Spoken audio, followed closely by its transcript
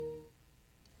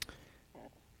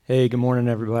Hey, good morning,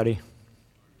 everybody.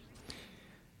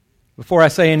 Before I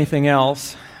say anything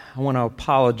else, I want to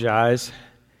apologize.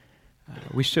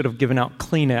 We should have given out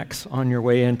Kleenex on your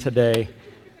way in today.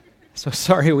 So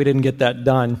sorry we didn't get that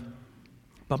done.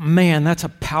 But man, that's a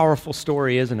powerful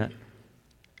story, isn't it?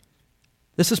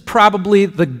 This is probably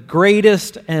the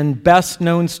greatest and best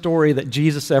known story that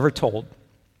Jesus ever told.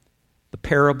 The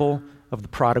parable of the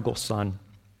prodigal son.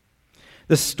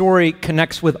 This story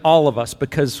connects with all of us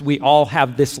because we all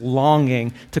have this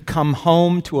longing to come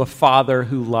home to a Father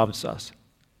who loves us.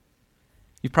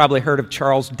 You've probably heard of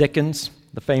Charles Dickens,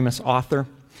 the famous author.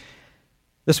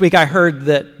 This week I heard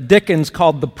that Dickens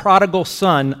called The Prodigal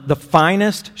Son the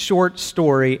finest short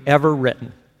story ever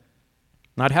written.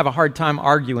 And I'd have a hard time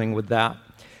arguing with that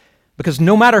because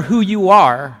no matter who you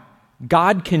are,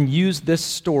 God can use this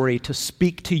story to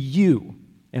speak to you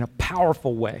in a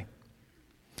powerful way.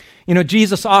 You know,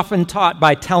 Jesus often taught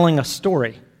by telling a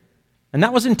story, and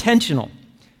that was intentional.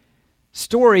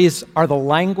 Stories are the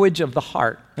language of the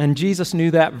heart, and Jesus knew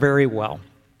that very well.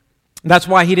 That's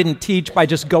why he didn't teach by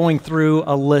just going through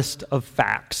a list of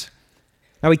facts.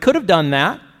 Now, he could have done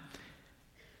that.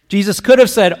 Jesus could have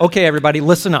said, okay, everybody,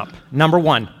 listen up. Number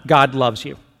 1, God loves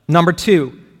you. Number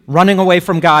 2, running away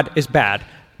from God is bad.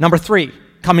 Number 3,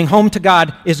 coming home to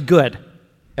God is good.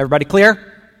 Everybody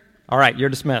clear? All right, you're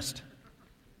dismissed.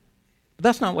 But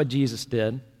that's not what Jesus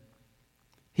did.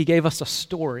 He gave us a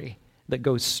story that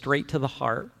goes straight to the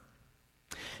heart.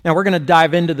 Now, we're going to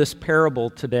dive into this parable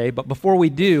today, but before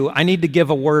we do, I need to give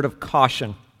a word of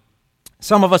caution.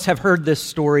 Some of us have heard this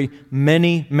story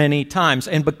many, many times,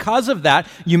 and because of that,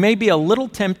 you may be a little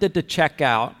tempted to check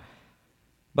out,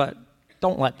 but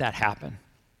don't let that happen.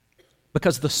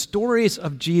 Because the stories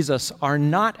of Jesus are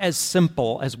not as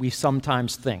simple as we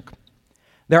sometimes think.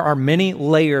 There are many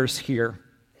layers here.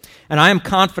 And I am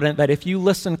confident that if you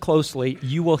listen closely,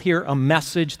 you will hear a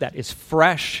message that is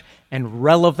fresh and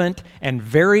relevant and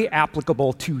very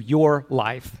applicable to your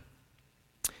life.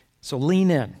 So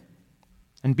lean in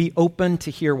and be open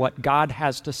to hear what God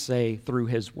has to say through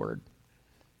His Word.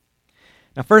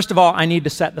 Now, first of all, I need to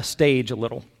set the stage a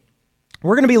little.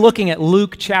 We're going to be looking at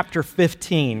Luke chapter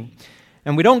 15.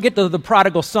 And we don't get to the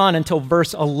prodigal son until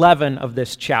verse 11 of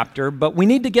this chapter, but we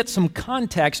need to get some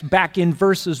context back in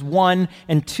verses 1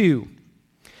 and 2.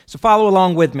 So follow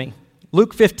along with me.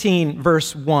 Luke 15,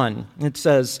 verse 1, it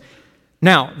says,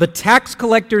 "Now the tax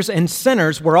collectors and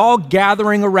sinners were all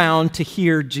gathering around to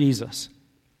hear Jesus.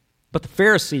 But the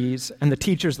Pharisees and the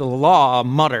teachers of the law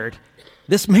muttered,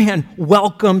 'This man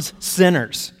welcomes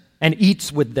sinners and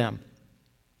eats with them.'"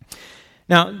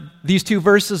 Now, these two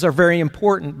verses are very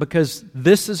important because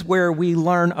this is where we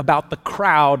learn about the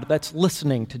crowd that's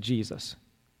listening to Jesus.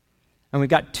 And we've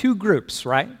got two groups,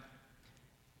 right?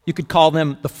 You could call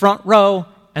them the front row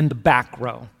and the back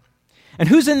row. And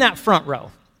who's in that front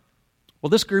row? Well,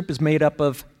 this group is made up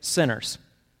of sinners,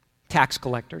 tax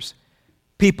collectors,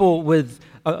 people with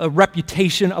a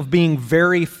reputation of being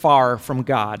very far from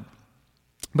God.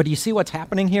 But do you see what's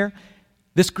happening here?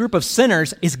 This group of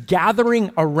sinners is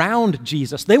gathering around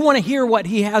Jesus. They want to hear what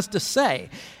he has to say.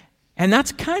 And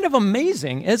that's kind of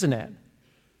amazing, isn't it?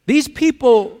 These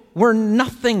people were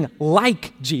nothing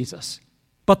like Jesus,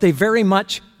 but they very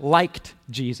much liked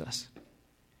Jesus.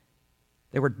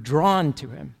 They were drawn to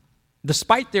him,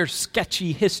 despite their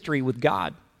sketchy history with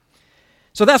God.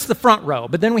 So that's the front row.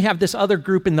 But then we have this other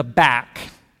group in the back,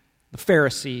 the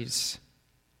Pharisees,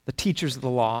 the teachers of the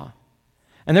law.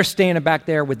 And they're standing back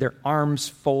there with their arms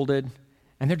folded,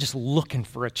 and they're just looking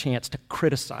for a chance to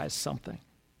criticize something.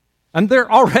 And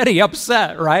they're already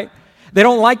upset, right? They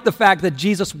don't like the fact that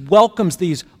Jesus welcomes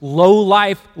these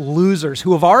low-life losers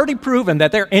who have already proven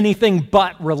that they're anything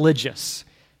but religious.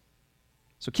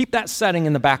 So keep that setting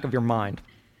in the back of your mind.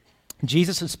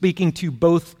 Jesus is speaking to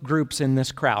both groups in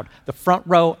this crowd, the front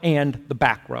row and the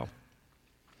back row.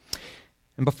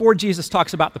 And before Jesus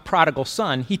talks about the prodigal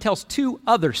son, he tells two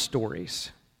other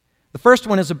stories. The first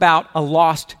one is about a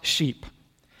lost sheep.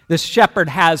 This shepherd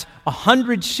has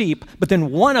 100 sheep, but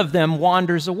then one of them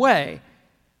wanders away.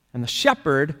 And the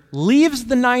shepherd leaves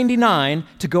the 99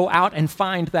 to go out and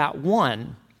find that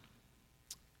one.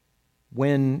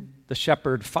 When the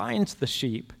shepherd finds the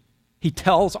sheep, he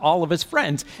tells all of his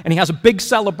friends, and he has a big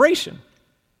celebration.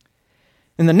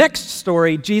 In the next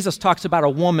story, Jesus talks about a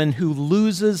woman who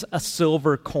loses a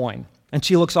silver coin. And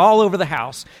she looks all over the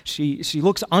house. She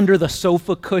looks under the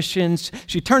sofa cushions.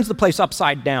 She turns the place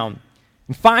upside down.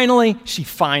 And finally, she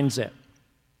finds it.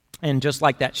 And just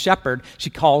like that shepherd, she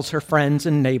calls her friends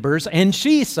and neighbors, and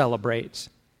she celebrates.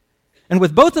 And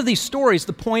with both of these stories,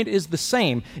 the point is the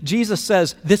same. Jesus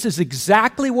says this is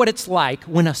exactly what it's like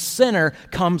when a sinner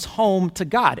comes home to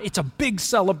God. It's a big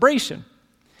celebration.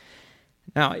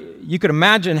 Now, you could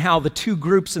imagine how the two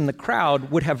groups in the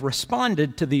crowd would have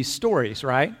responded to these stories,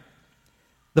 right?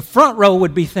 The front row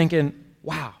would be thinking,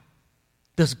 wow,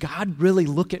 does God really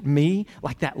look at me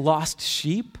like that lost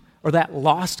sheep or that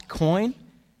lost coin?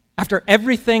 After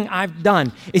everything I've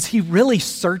done, is he really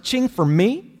searching for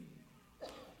me?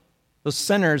 Those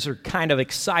sinners are kind of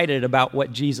excited about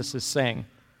what Jesus is saying.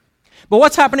 But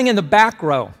what's happening in the back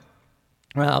row?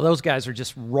 Well, those guys are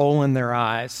just rolling their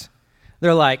eyes.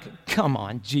 They're like, come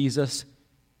on, Jesus.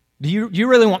 Do you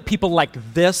really want people like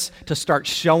this to start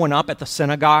showing up at the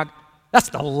synagogue? That's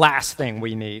the last thing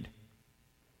we need.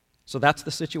 So that's the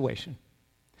situation.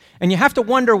 And you have to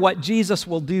wonder what Jesus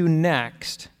will do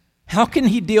next. How can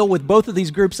he deal with both of these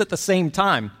groups at the same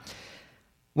time?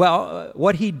 Well,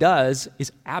 what he does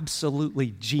is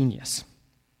absolutely genius.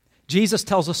 Jesus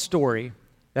tells a story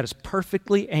that is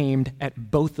perfectly aimed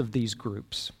at both of these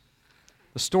groups.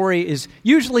 The story is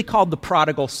usually called the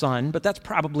prodigal son, but that's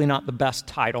probably not the best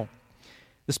title.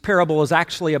 This parable is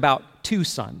actually about two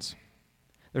sons.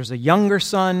 There's a younger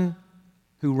son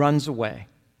who runs away,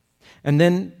 and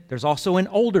then there's also an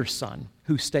older son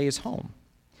who stays home.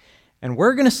 And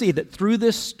we're going to see that through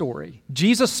this story,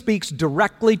 Jesus speaks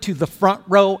directly to the front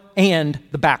row and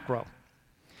the back row.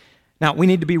 Now, we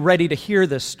need to be ready to hear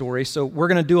this story, so we're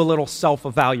going to do a little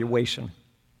self-evaluation.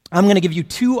 I'm going to give you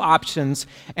two options,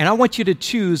 and I want you to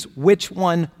choose which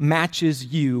one matches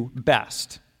you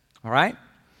best. All right?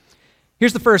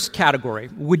 Here's the first category.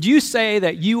 Would you say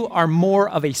that you are more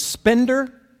of a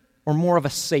spender or more of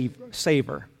a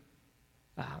saver?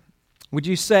 Would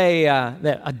you say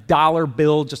that a dollar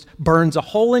bill just burns a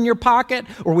hole in your pocket,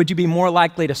 or would you be more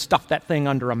likely to stuff that thing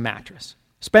under a mattress?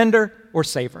 Spender or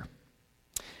saver?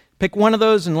 Pick one of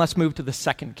those, and let's move to the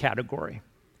second category.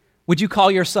 Would you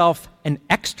call yourself an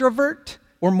extrovert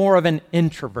or more of an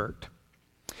introvert?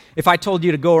 If I told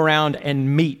you to go around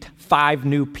and meet 5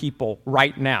 new people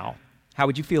right now, how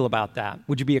would you feel about that?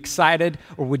 Would you be excited,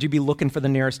 or would you be looking for the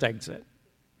nearest exit?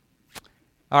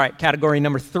 All right, category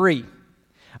number 3.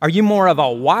 Are you more of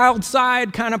a wild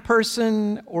side kind of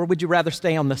person, or would you rather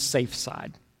stay on the safe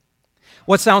side?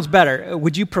 What sounds better?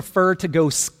 Would you prefer to go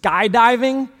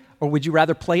skydiving, or would you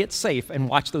rather play it safe and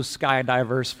watch those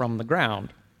skydivers from the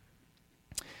ground?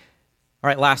 All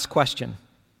right, last question.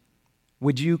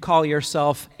 Would you call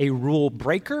yourself a rule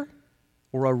breaker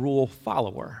or a rule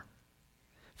follower?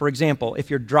 For example,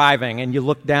 if you're driving and you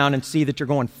look down and see that you're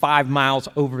going 5 miles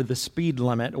over the speed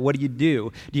limit, what do?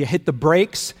 Do you hit the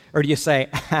brakes, or do you say,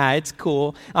 it's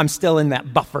cool, I'm still in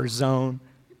that buffer zone?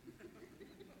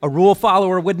 A rule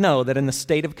follower would know that in the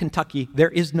state of Kentucky,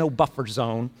 there is no buffer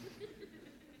zone.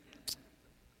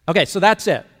 Okay, so that's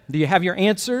it. Do you have your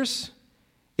answers?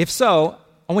 If so,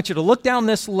 I want you to look down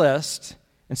this list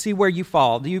and see where you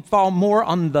fall. Do you fall more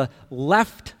on the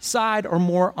left side or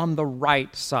more on the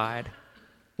right side?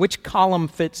 Which column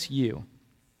fits you?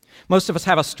 Most of us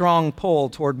have a strong pull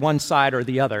toward one side or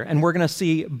the other, and we're going to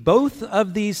see both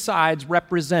of these sides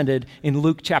represented in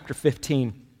Luke chapter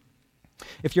 15.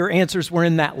 If your answers were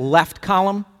in that left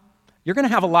column, you're going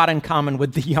to have a lot in common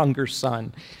with the younger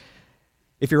son.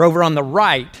 If you're over on the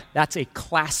right, that's a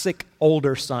classic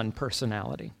older son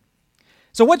personality.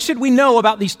 So what should we know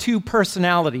about these two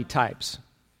personality types?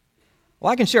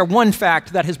 Well, I can share one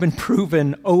fact that has been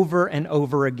proven over and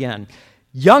over again.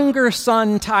 Younger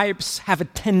son types have a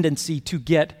tendency to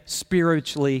get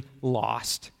spiritually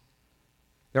lost.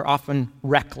 They're often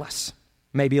reckless,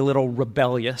 maybe a little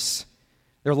rebellious.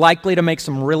 They're likely to make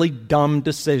some really dumb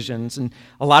decisions, and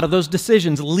a lot of those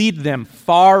decisions lead them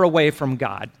far away from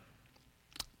God.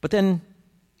 But then,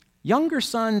 younger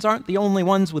sons aren't the only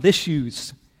ones with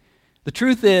issues. The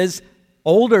truth is,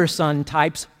 older son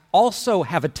types also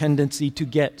have a tendency to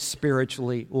get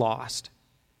spiritually lost.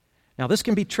 Now, this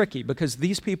can be tricky because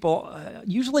these people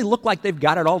usually look like they've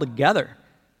got it all together.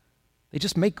 They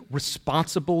just make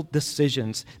responsible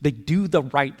decisions. They do the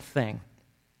right thing.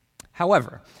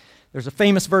 However, there's a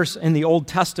famous verse in the Old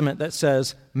Testament that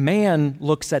says, man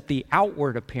looks at the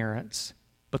outward appearance,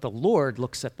 but the Lord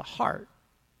looks at the heart.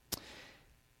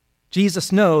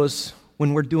 Jesus knows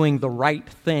when we're doing the right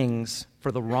things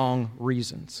for the wrong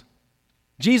reasons.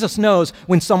 Jesus knows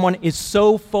when someone is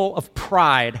so full of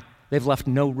pride, they've left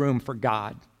no room for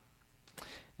God.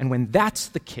 And when that's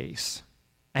the case,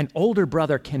 an older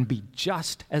brother can be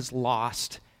just as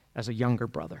lost as a younger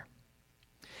brother.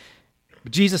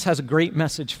 But Jesus has a great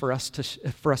message for us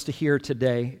to hear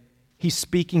today. He's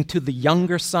speaking to the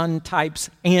younger son types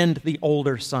and the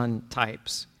older son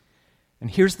types. And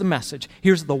here's the message.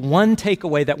 Here's the one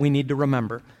takeaway that we need to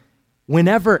remember.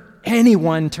 Whenever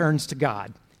anyone turns to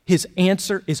God, his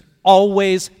answer is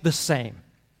always the same.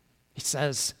 He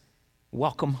says,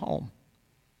 welcome home.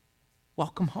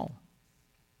 Welcome home.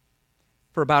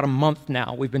 For about a month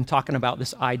now, we've been talking about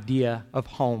this idea of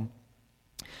home.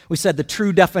 We said the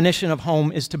true definition of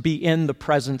home is to be in the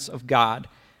presence of God.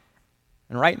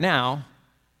 And right now,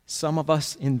 some of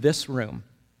us in this room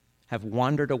have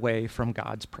wandered away from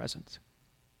God's presence.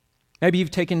 Maybe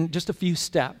you've taken just a few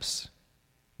steps,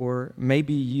 or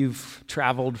maybe you've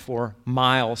traveled for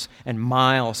miles and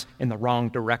miles in the wrong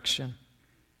direction.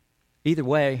 Either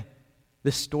way,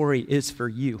 this story is for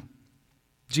you.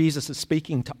 Jesus is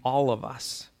speaking to all of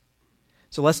us.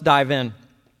 So let's dive in.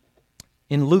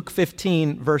 In Luke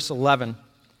 15, verse 11,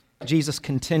 Jesus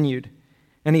continued,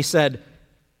 and he said,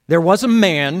 "There was a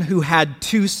man who had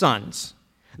 2 sons.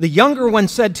 The younger one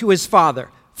said to his father,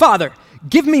 'Father,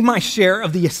 give me my share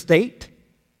of the estate.'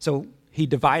 So he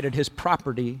divided his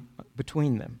property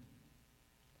between them."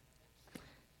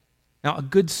 Now, a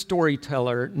good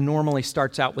storyteller normally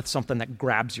starts out with something that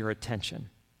grabs your attention.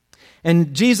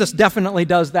 And Jesus definitely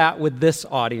does that with this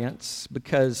audience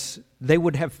because they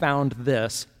would have found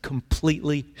this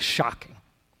completely shocking.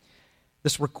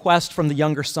 This request from the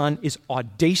younger son is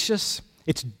audacious,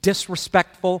 it's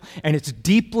disrespectful, and it's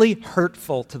deeply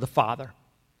hurtful to the father.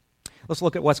 Let's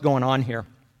look at what's going on here.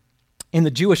 In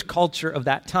the Jewish culture of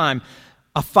that time,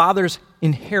 a father's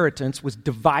inheritance was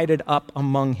divided up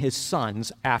among his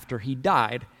sons after he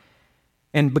died.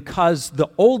 And because the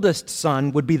oldest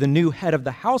son would be the new head of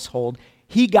the household,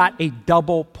 he got a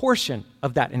double portion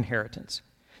of that inheritance.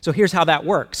 So here's how that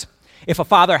works. If a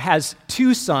father has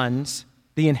 2 sons,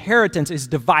 the inheritance is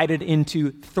divided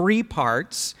into 3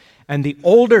 parts, and the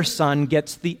older son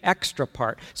gets the extra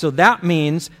part. So that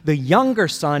means the younger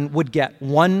son would get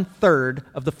 1/3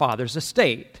 of the father's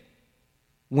estate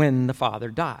when the father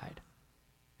died.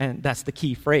 And that's the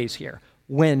key phrase here,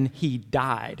 when he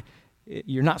died.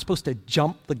 You're not supposed to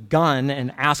jump the gun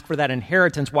and ask for that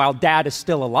inheritance while dad is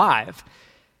still alive.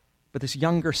 But this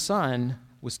younger son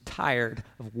was tired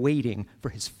of waiting for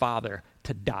his father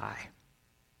to die.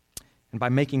 And by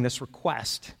making this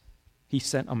request, he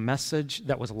sent a message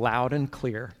that was loud and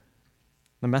clear.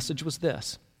 The message was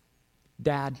this: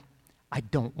 "Dad, I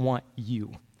don't want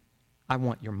you. I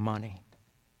want your money."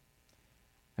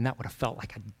 And that would have felt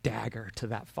like a dagger to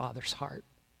that father's heart.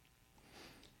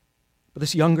 But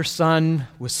this younger son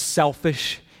was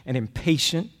selfish and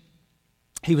impatient.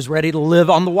 He was ready to live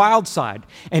on the wild side.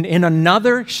 And in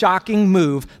another shocking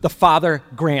move, the father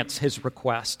grants his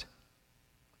request.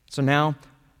 So now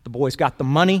the boy's got the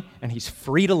money and he's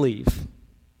free to leave.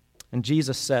 And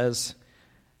Jesus says,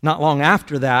 not long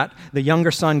after that, the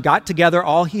younger son got together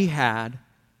all he had,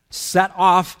 set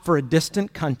off for a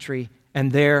distant country,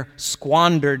 and there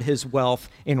squandered his wealth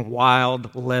in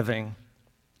wild living.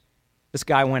 This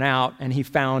guy went out and he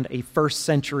found a first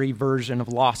century version of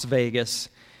Las Vegas,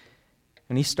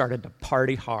 and he started to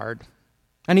party hard.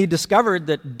 And he discovered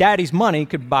that daddy's money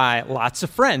could buy lots of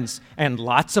friends and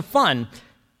lots of fun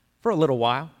for a little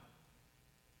while.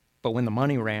 But when the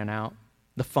money ran out,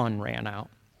 the fun ran out.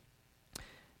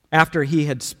 After he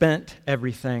had spent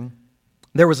everything,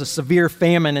 there was a severe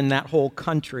famine in that whole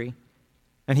country,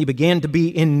 and he began to be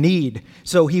in need.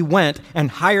 So he went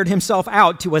and hired himself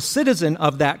out to a citizen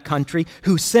of that country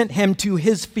who sent him to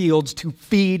his fields to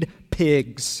feed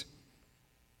pigs.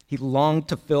 He longed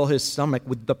to fill his stomach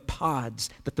with the pods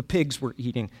that the pigs were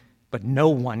eating, but no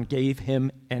one gave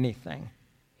him anything.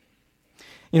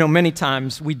 You know, many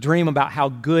times we dream about how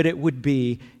good it would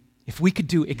be if we could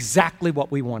do exactly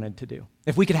what we wanted to do,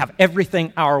 if we could have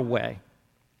everything our way.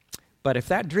 But if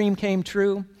that dream came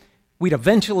true, we'd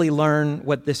eventually learn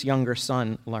what this younger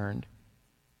son learned.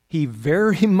 He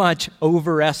very much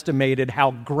overestimated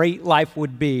how great life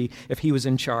would be if he was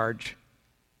in charge.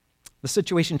 The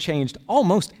situation changed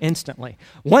almost instantly.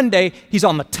 One day, he's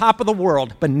on the top of the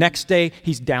world, but next day,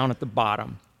 he's down at the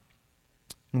bottom.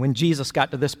 And when Jesus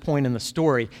got to this point in the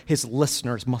story, his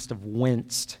listeners must have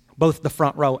winced, both the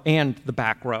front row and the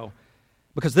back row,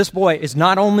 because this boy is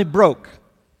not only broke,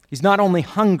 he's not only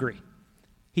hungry,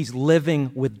 he's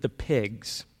living with the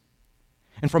pigs.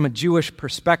 And from a Jewish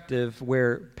perspective,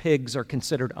 where pigs are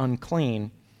considered unclean,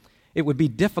 it would be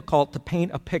difficult to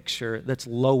paint a picture that's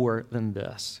lower than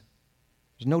this.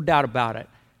 There's no doubt about it.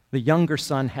 The younger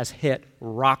son has hit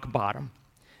rock bottom.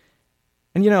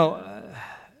 And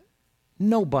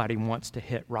nobody wants to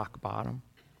hit rock bottom.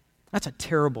 That's a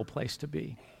terrible place to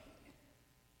be.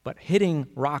 But hitting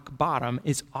rock bottom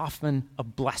is often a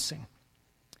blessing,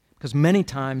 because many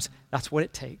times that's what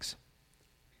it takes.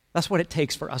 That's what it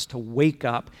takes for us to wake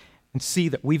up and see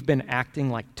that we've been acting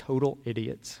like total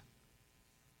idiots.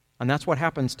 And that's what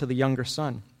happens to the younger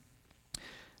son.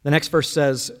 The next verse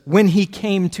says, when he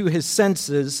came to his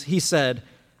senses, he said,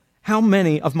 how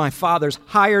many of my father's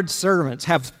hired servants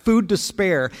have food to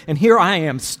spare, and here I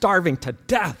am starving to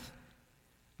death?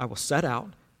 I will set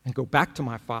out and go back to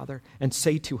my father and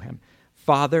say to him,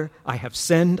 Father, I have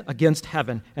sinned against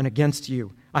heaven and against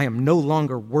you. I am no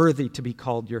longer worthy to be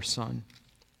called your son.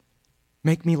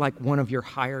 Make me like one of your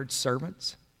hired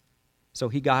servants. So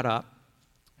he got up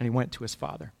and he went to his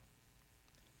father.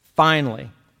 Finally,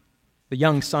 the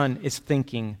young son is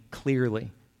thinking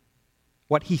clearly.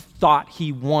 What he thought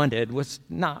he wanted was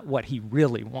not what he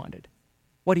really wanted.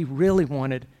 What he really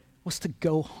wanted was to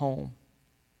go home.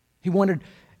 He wanted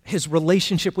his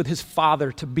relationship with his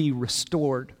father to be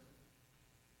restored.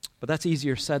 But that's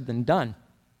easier said than done.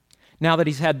 Now that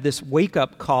he's had this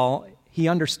wake-up call, he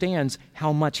understands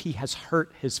how much he has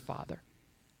hurt his father.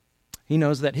 He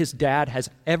knows that his dad has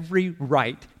every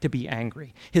right to be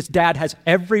angry. His dad has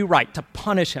every right to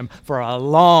punish him for a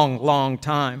long, long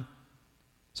time.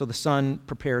 So the son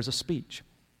prepares a speech.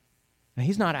 And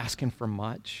he's not asking for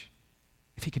much.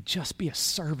 If he could just be a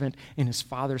servant in his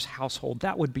father's household,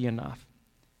 that would be enough.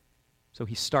 So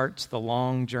he starts the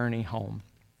long journey home.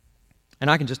 And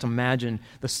I can just imagine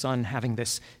the son having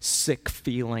this sick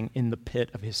feeling in the pit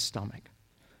of his stomach.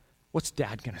 What's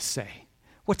dad going to say?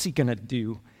 What's he going to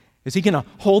do? Is he going to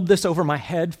hold this over my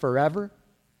head forever?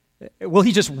 Will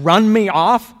he just run me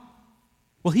off?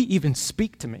 Will he even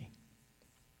speak to me?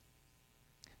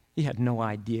 He had no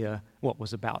idea what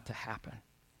was about to happen.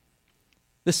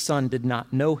 This son did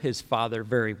not know his father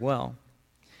very well.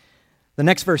 The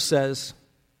next verse says,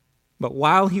 but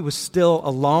while he was still a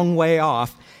long way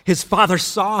off, his father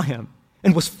saw him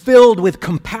and was filled with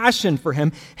compassion for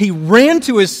him. He ran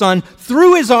to his son,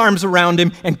 threw his arms around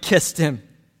him, and kissed him.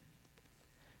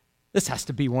 This has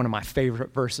to be one of my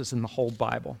favorite verses in the whole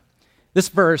Bible. This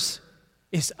verse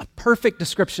is a perfect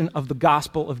description of the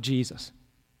gospel of Jesus.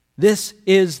 This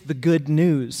is the good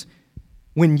news.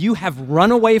 When you have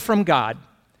run away from God,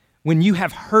 when you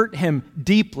have hurt him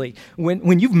deeply,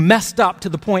 when you've messed up to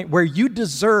the point where you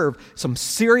deserve some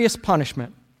serious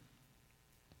punishment,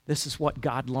 this is what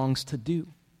God longs to do.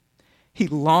 He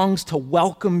longs to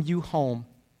welcome you home.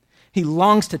 He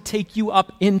longs to take you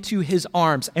up into his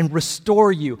arms and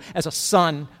restore you as a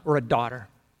son or a daughter.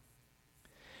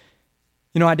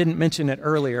 You know, I didn't mention it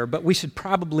earlier, but we should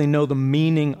probably know the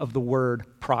meaning of the word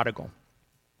prodigal.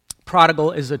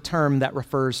 Prodigal is a term that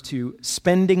refers to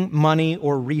spending money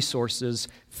or resources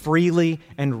freely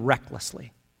and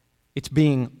recklessly. It's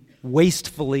being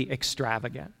wastefully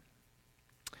extravagant.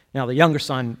 Now, the younger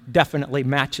son definitely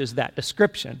matches that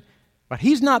description, but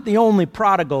he's not the only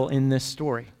prodigal in this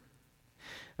story.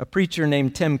 A preacher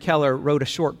named Tim Keller wrote a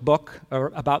short book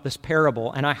about this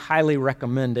parable, and I highly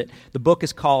recommend it. The book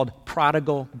is called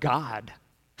Prodigal God.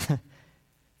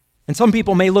 And some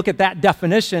people may look at that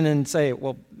definition and say,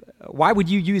 well, why would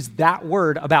you use that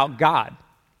word about God?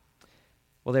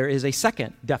 Well, there is a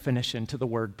second definition to the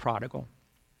word prodigal.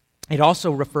 It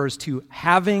also refers to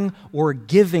having or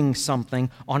giving something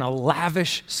on a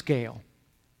lavish scale.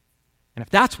 And if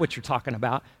that's what you're talking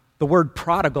about, the word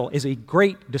prodigal is a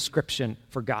great description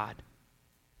for God.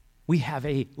 We have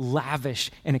a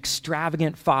lavish and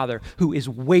extravagant Father who is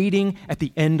waiting at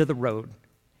the end of the road.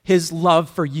 His love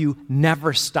for you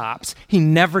never stops. He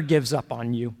never gives up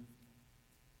on you.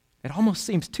 It almost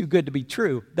seems too good to be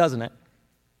true, doesn't it?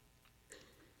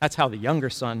 That's how the younger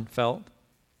son felt.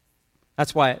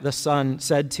 That's why the son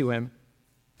said to him,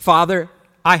 Father,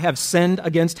 I have sinned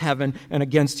against heaven and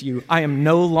against you. I am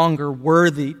no longer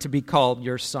worthy to be called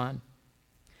your son.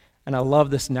 And I love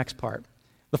this next part.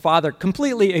 The father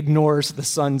completely ignores the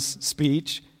son's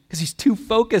speech because he's too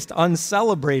focused on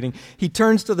celebrating. He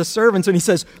turns to the servants and he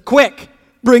says, quick,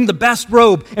 bring the best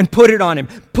robe and put it on him.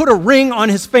 Put a ring on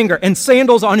his finger and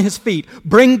sandals on his feet.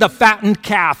 Bring the fattened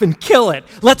calf and kill it.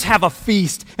 Let's have a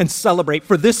feast and celebrate,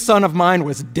 for this son of mine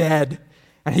was dead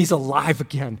and he's alive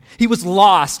again. He was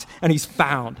lost and he's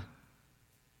found.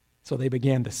 So they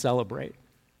began to celebrate.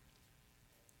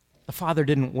 The father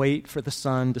didn't wait for the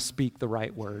son to speak the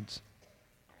right words.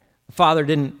 The father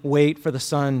didn't wait for the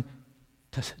son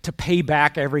to pay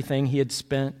back everything he had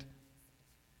spent.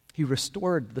 He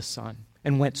restored the son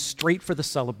and went straight for the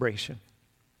celebration.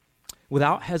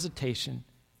 Without hesitation,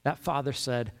 that father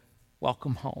said,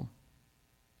 welcome home.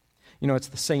 You know, it's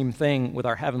the same thing with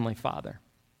our Heavenly Father.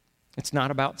 It's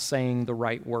not about saying the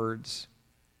right words.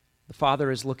 The Father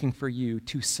is looking for you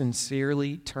to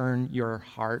sincerely turn your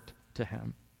heart to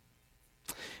Him.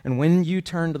 And when you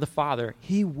turn to the Father,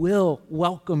 he will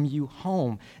welcome you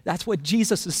home. That's what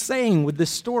Jesus is saying with this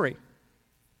story.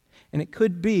 And it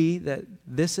could be that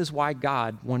this is why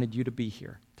God wanted you to be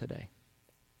here today.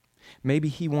 Maybe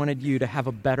he wanted you to have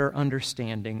a better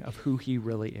understanding of who he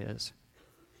really is.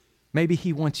 Maybe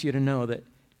he wants you to know that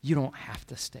you don't have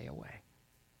to stay away.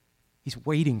 He's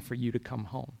waiting for you to come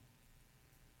home.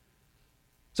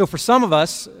 So for some of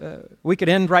us, we could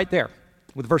end right there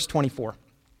with verse 24.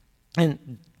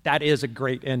 And that is a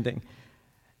great ending.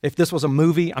 If this was a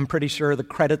movie, I'm pretty sure the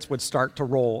credits would start to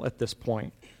roll at this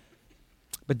point.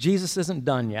 But Jesus isn't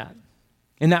done yet.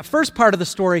 In that first part of the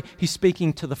story, he's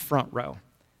speaking to the front row.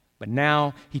 But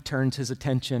now he turns his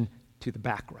attention to the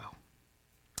back row.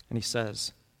 And he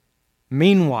says,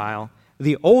 "Meanwhile,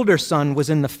 the older son was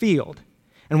in the field.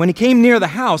 And when he came near the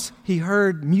house, he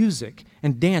heard music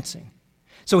and dancing.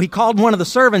 So he called one of the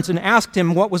servants and asked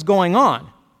him what was going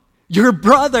on. 'Your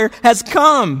brother has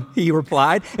come,' he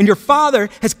replied, 'and your father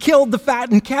has killed the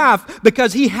fattened calf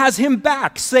because he has him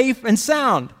back safe and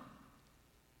sound.'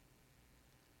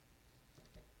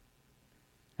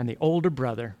 And the older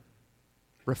brother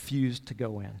refused to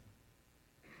go in."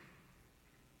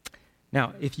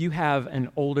 Now, if you have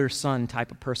an older son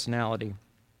type of personality,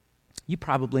 you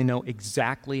probably know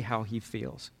exactly how he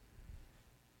feels.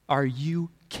 Are you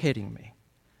kidding me?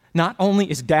 Not only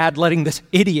is dad letting this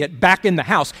idiot back in the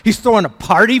house, he's throwing a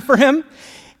party for him.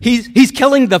 He's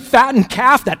killing the fattened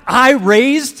calf that I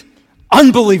raised.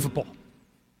 Unbelievable.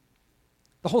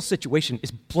 The whole situation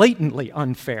is blatantly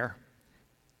unfair.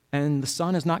 And the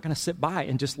son is not going to sit by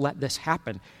and just let this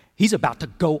happen. He's about to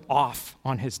go off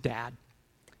on his dad.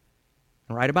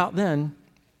 And right about then,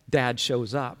 dad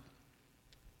shows up.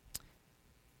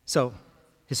 So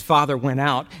his father went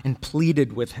out and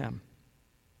pleaded with him.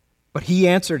 But he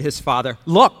answered his father,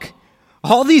 "Look,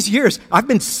 all these years I've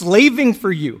been slaving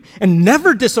for you and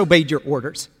never disobeyed your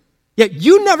orders. Yet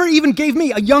you never even gave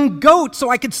me a young goat so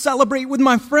I could celebrate with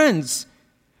my friends.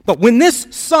 But when this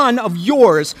son of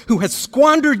yours, who has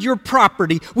squandered your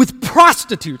property with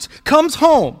prostitutes, comes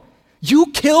home, you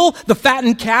kill the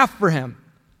fattened calf for him."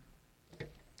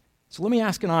 So let me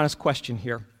ask an honest question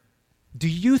here. Do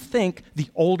you think the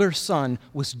older son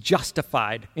was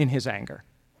justified in his anger?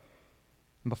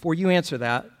 And before you answer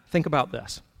that, think about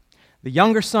this. The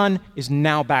younger son is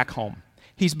now back home.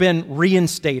 He's been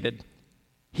reinstated.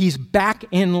 He's back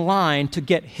in line to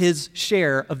get his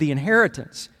share of the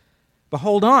inheritance. But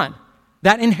hold on,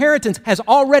 that inheritance has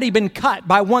already been cut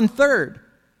by 1/3.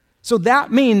 So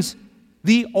that means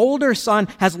the older son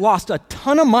has lost a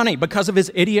ton of money because of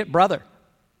his idiot brother.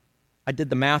 I did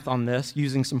the math on this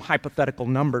using some hypothetical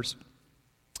numbers.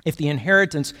 If the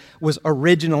inheritance was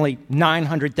originally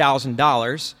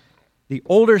 $900,000, the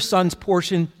older son's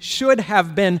portion should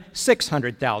have been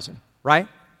 $600,000, right?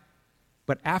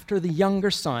 But after the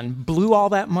younger son blew all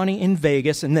that money in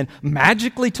Vegas and then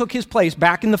magically took his place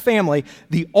back in the family,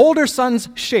 the older son's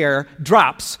share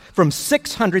drops from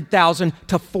 $600,000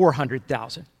 to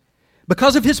 $400,000.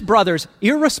 Because of his brother's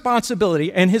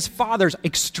irresponsibility and his father's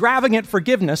extravagant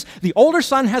forgiveness, the older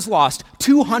son has lost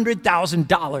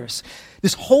 $200,000.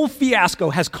 This whole fiasco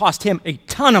has cost him a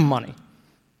ton of money.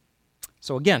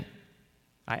 So again,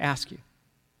 I ask you,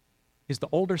 is the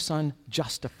older son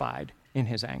justified in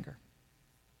his anger?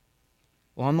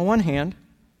 Well, on the one hand,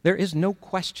 there is no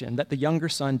question that the younger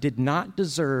son did not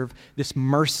deserve this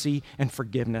mercy and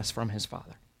forgiveness from his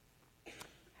father.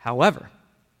 However,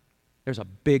 there's a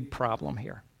big problem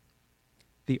here.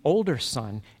 The older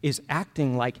son is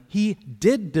acting like he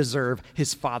did deserve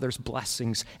his father's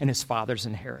blessings and his father's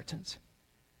inheritance.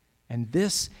 And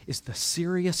this is the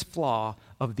serious flaw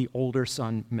of the older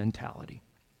son mentality.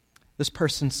 This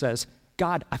person says,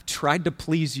 "God, I've tried to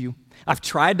please you. I've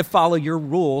tried to follow your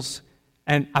rules,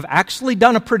 and I've actually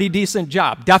done a pretty decent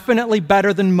job, definitely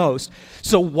better than most.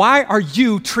 So why are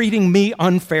you treating me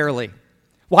unfairly?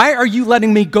 Why are you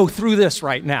letting me go through this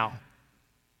right now?"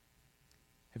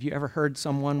 Have you ever heard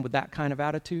someone with that kind of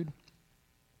attitude?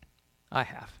 I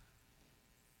have.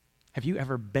 Have you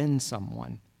ever been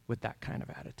someone with that kind of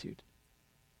attitude?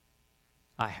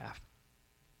 I have.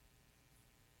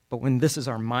 But when this is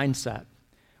our mindset,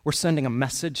 we're sending a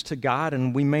message to God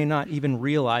and we may not even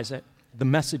realize it. The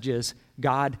message is,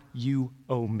 "God, you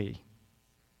owe me."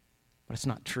 But it's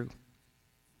not true.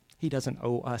 He doesn't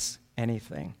owe us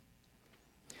anything.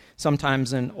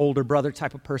 Sometimes an older brother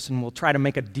type of person will try to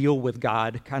make a deal with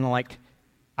God, kind of like,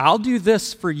 "I'll do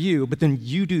this for you, but then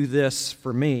you do this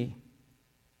for me."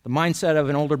 The mindset of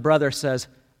an older brother says,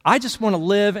 "I just want to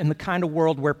live in the kind of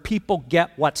world where people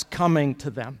get what's coming to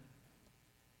them."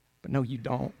 But no, you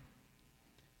don't.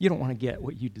 You don't want to get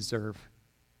what you deserve.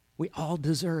 We all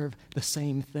deserve the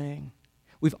same thing.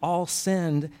 We've all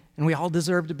sinned, and we all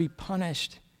deserve to be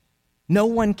punished. No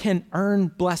one can earn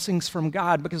blessings from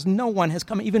God because no one has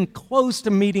come even close to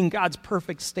meeting God's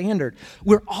perfect standard.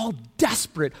 We're all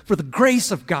desperate for the grace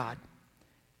of God.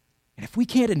 And if we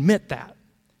can't admit that,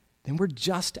 then we're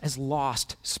just as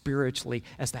lost spiritually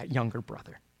as that younger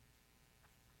brother.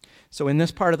 So in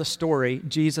this part of the story,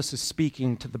 Jesus is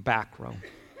speaking to the back row.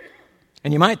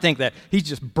 And you might think that he's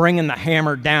just bringing the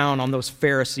hammer down on those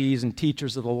Pharisees and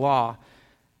teachers of the law,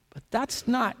 but that's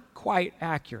not quite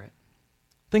accurate.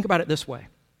 Think about it this way.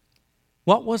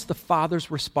 What was the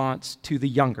father's response to the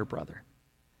younger brother?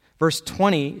 Verse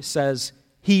 20 says,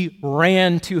 he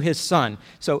ran to his son.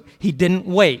 So he didn't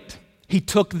wait. He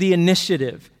took the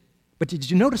initiative. But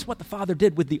did you notice what the father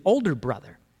did with the older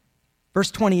brother? Verse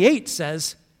 28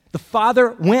 says, the father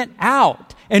went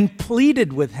out and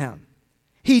pleaded with him.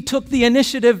 He took the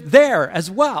initiative there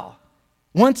as well.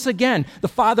 Once again, the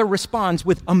father responds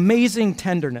with amazing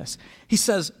tenderness. He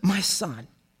says, my son,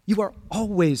 you are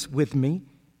always with me,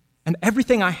 and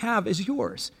everything I have is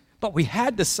yours. But we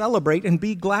had to celebrate and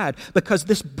be glad because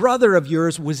this brother of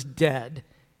yours was dead,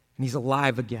 and he's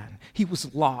alive again. He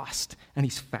was lost, and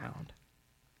he's found.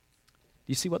 Do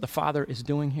you see what the father is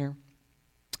doing here?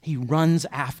 He runs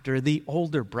after the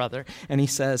older brother, and he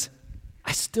says,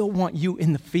 I still want you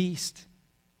in the feast.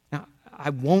 Now,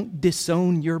 I won't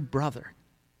disown your brother,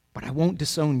 but I won't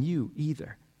disown you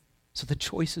either. So the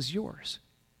choice is yours.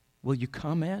 Will you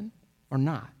come in or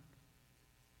not?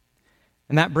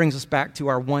 And that brings us back to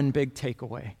our one big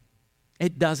takeaway.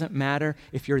 It doesn't matter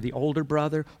if you're the older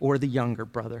brother or the younger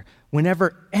brother.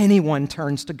 Whenever anyone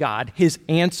turns to God, his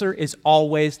answer is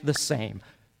always the same.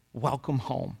 Welcome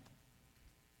home.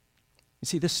 You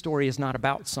see, this story is not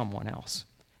about someone else.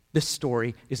 This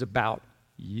story is about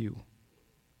you.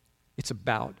 It's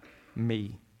about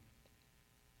me.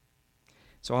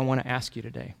 So I want to ask you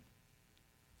today,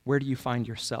 where do you find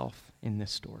yourself in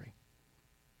this story?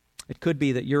 It could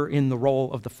be that you're in the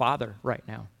role of the father right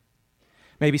now.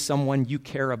 Maybe someone you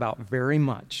care about very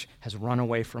much has run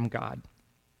away from God.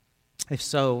 If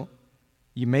so,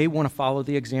 you may want to follow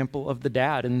the example of the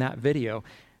dad in that video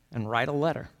and write a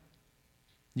letter.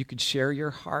 You could share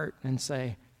your heart and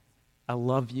say, I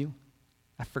love you,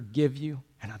 I forgive you,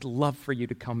 and I'd love for you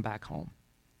to come back home.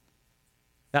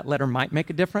 That letter might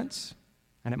make a difference,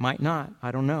 and it might not,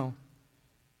 I don't know.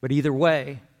 But either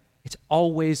way, it's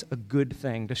always a good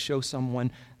thing to show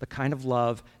someone the kind of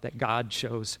love that God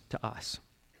shows to us.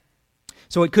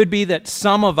 So it could be that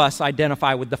some of us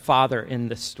identify with the father in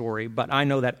this story, but I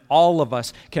know that all of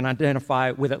us can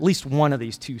identify with at least one of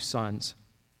these two sons.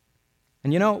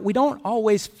 And you know, we don't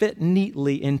always fit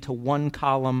neatly into one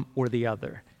column or the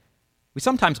other. We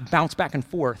sometimes bounce back and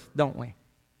forth, don't we?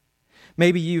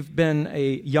 Maybe you've been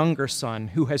a younger son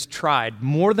who has tried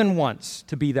more than once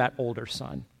to be that older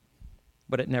son,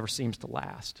 but it never seems to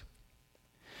last.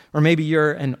 Or maybe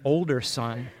you're an older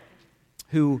son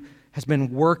who has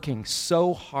been working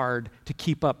so hard to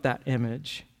keep up that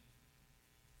image,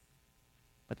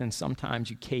 but then sometimes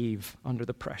you cave under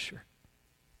the pressure.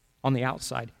 On the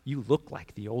outside, you look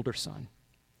like the older son,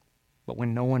 but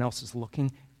when no one else is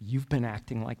looking, you've been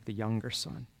acting like the younger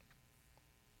son.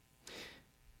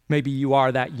 Maybe you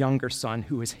are that younger son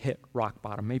who has hit rock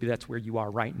bottom. Maybe that's where you are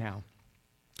right now.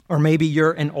 Or maybe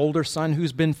you're an older son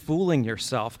who's been fooling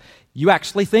yourself. You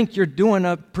actually think you're doing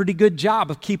a pretty good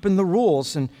job of keeping the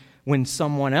rules, and when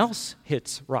someone else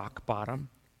hits rock bottom,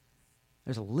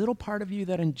 there's a little part of you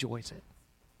that enjoys it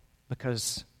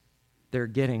because they're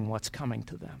getting what's coming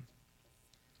to them.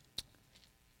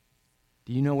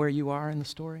 Do you know where you are in the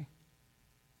story?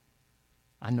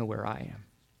 I know where I am.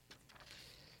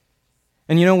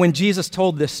 And you know, when Jesus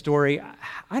told this story,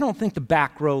 I don't think the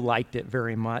back row liked it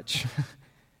very much.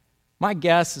 My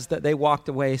guess is that they walked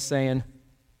away saying,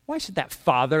 why should that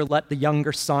father let the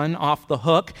younger son off the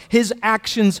hook? His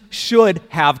actions should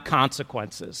have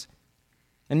consequences.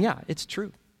 And yeah, it's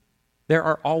true. There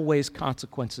are always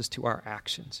consequences to our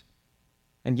actions.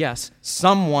 And yes,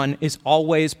 someone is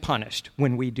always punished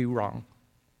when we do wrong.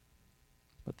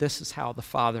 But this is how the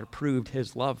Father proved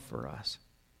his love for us.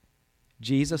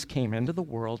 Jesus came into the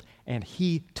world and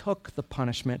he took the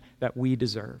punishment that we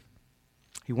deserve.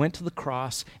 He went to the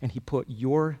cross and he put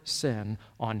your sin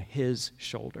on his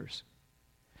shoulders.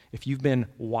 If you've been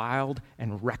wild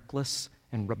and reckless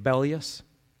and rebellious,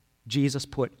 Jesus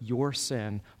put your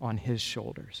sin on his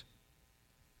shoulders.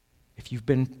 If you've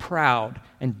been proud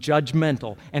and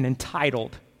judgmental and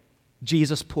entitled,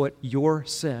 Jesus put your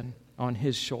sin on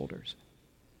his shoulders.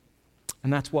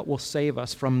 And that's what will save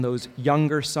us from those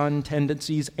younger son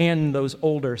tendencies and those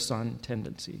older son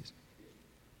tendencies.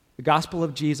 The gospel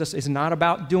of Jesus is not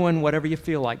about doing whatever you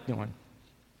feel like doing.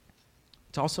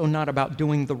 It's also not about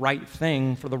doing the right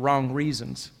thing for the wrong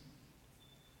reasons.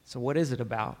 So what is it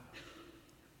about?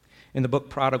 In the book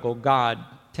Prodigal God,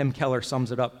 Tim Keller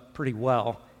sums it up pretty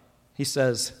well. He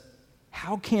says,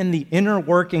 how can the inner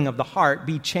working of the heart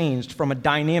be changed from a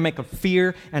dynamic of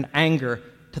fear and anger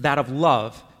to that of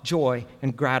love, joy,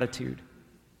 and gratitude?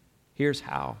 Here's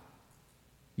how.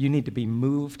 You need to be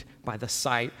moved by the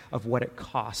sight of what it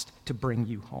cost to bring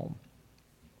you home.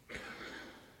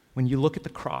 When you look at the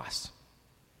cross,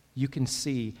 you can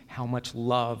see how much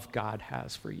love God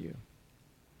has for you.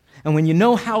 And when you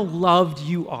know how loved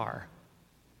you are,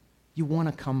 you want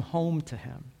to come home to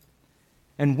him.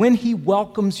 And when he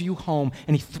welcomes you home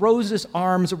and he throws his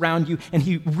arms around you and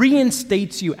he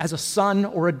reinstates you as a son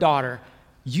or a daughter,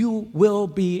 you will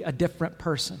be a different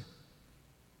person.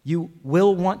 You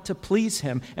will want to please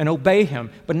him and obey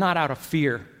him, but not out of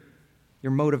fear.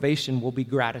 Your motivation will be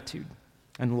gratitude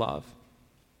and love.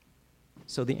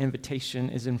 So the invitation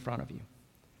is in front of you.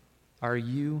 Are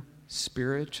you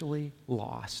spiritually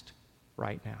lost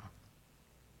right now?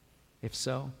 If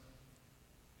so,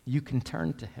 you can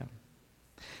turn to him.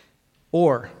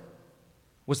 Or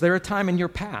was there a time in your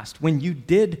past when you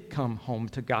did come home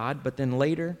to God, but then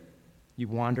later you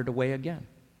wandered away again?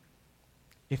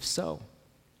 If so,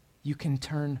 you can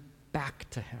turn back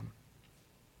to him.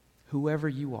 Whoever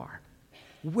you are,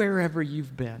 wherever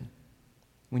you've been,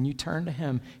 when you turn to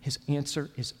him, his answer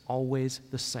is always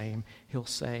the same. He'll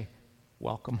say,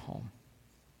 welcome home.